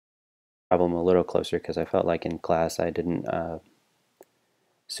problem a little closer because I felt like in class I didn't,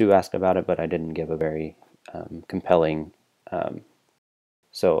 Sue asked about it, but I didn't give a very compelling,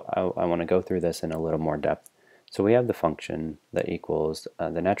 so I want to go through this in a little more depth. So we have the function that equals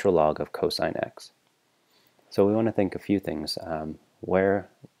the natural log of cosine x. So we want to think a few things, where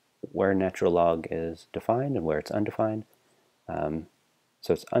natural log is defined and where it's undefined.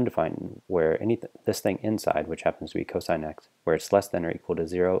 So it's undefined where this thing inside, which happens to be cosine x, where it's less than or equal to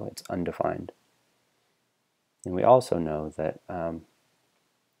 0, it's undefined. And we also know that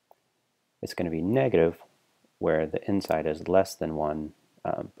it's going to be negative where the inside is less than 1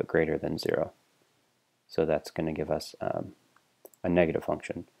 but greater than 0. So that's going to give us a negative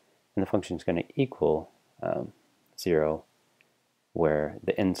function. And the function is going to equal 0 where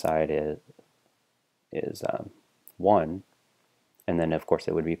the inside is 1. And then, of course,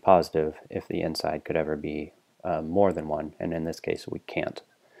 it would be positive if the inside could ever be more than 1. And in this case, we can't.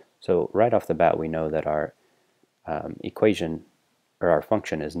 So right off the bat, we know that our equation, or our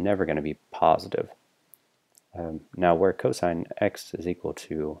function, is never going to be positive. Now, where cosine x is equal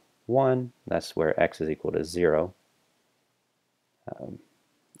to 1, that's where x is equal to 0,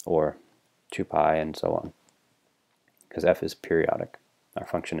 or 2 pi, and so on, because f is periodic. Our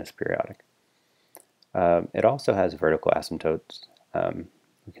function is periodic. It also has vertical asymptotes.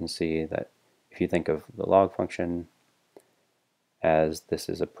 We can see that if you think of the log function as this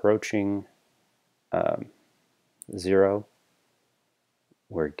is approaching 0,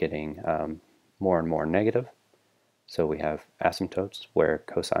 we're getting more and more negative. So we have asymptotes where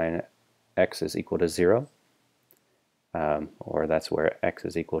cosine x is equal to 0, or that's where x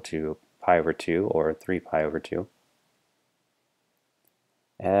is equal to pi over 2 or 3 pi over 2.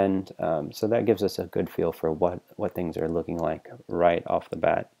 And so that gives us a good feel for what things are looking like right off the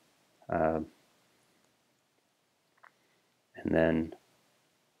bat. And then,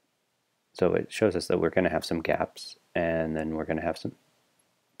 so it shows us that we're going to have some gaps, and then we're going to have some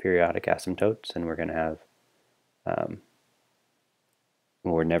periodic asymptotes, and we're going to have,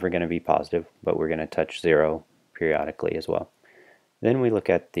 we're never going to be positive, but we're going to touch 0 periodically as well. Then we look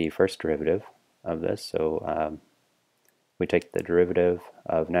at the first derivative of this. So we take the derivative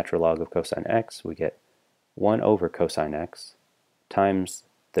of natural log of cosine x, we get 1 over cosine x times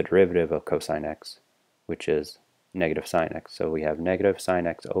the derivative of cosine x, which is negative sine x. So we have negative sine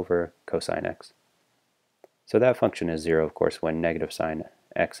x over cosine x. So that function is 0, of course, when negative sine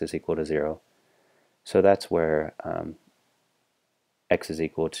x is equal to 0. So that's where x is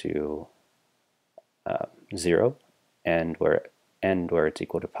equal to 0, and where it's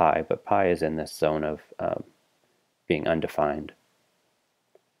equal to pi, but pi is in this zone of being undefined.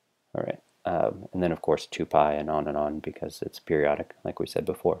 All right, and then of course 2 pi and on because it's periodic, like we said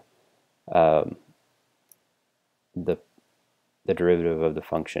before. The derivative of the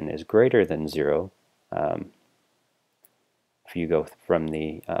function is greater than 0. If you go from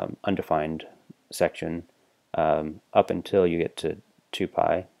the undefined section up until you get to 2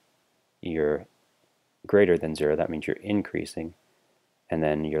 pi, you're greater than 0. That means you're increasing, and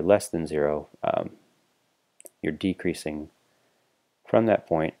then you're less than 0. You're decreasing from that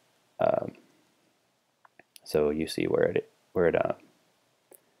point. So you see where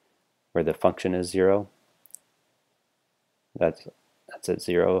the function is 0. That's at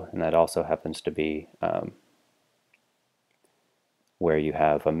 0, and that also happens to be where you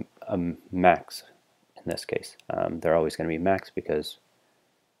have a max. In this case, they're always going to be max because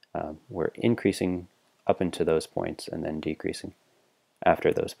we're increasing up into those points and then decreasing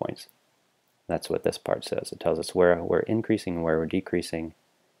after those points. That's what this part says. It tells us where we're increasing and where we're decreasing,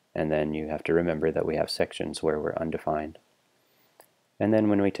 and then you have to remember that we have sections where we're undefined. And then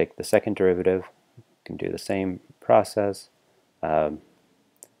when we take the second derivative, we can do the same process.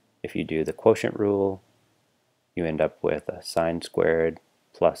 If you do the quotient rule, you end up with a sine squared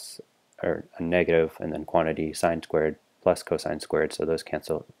plus, or a negative, and then quantity sine squared plus cosine squared. So those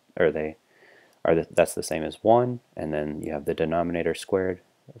cancel, or that's the same as 1, and then you have the denominator squared.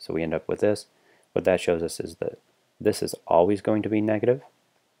 So we end up with this. What that shows us is that this is always going to be negative.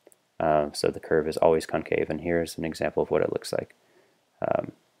 So the curve is always concave, and here's an example of what it looks like.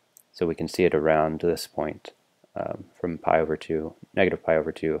 So we can see it around this point, from pi over 2, negative pi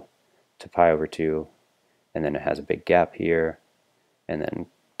over 2 to pi over 2, and then it has a big gap here, and then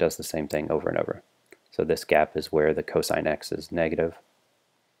does the same thing over and over. So this gap is where the cosine x is negative,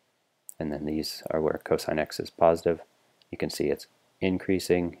 and then these are where cosine x is positive. You can see it's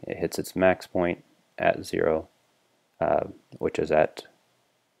increasing. It hits its max point at 0, which is at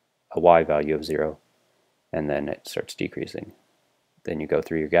a y value of 0, and then it starts decreasing. Then you go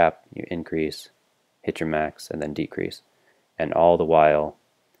through your gap, you increase, hit your max, and then decrease. And all the while,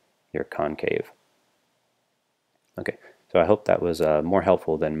 your concave. Okay, so I hope that was more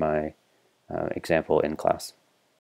helpful than my example in class.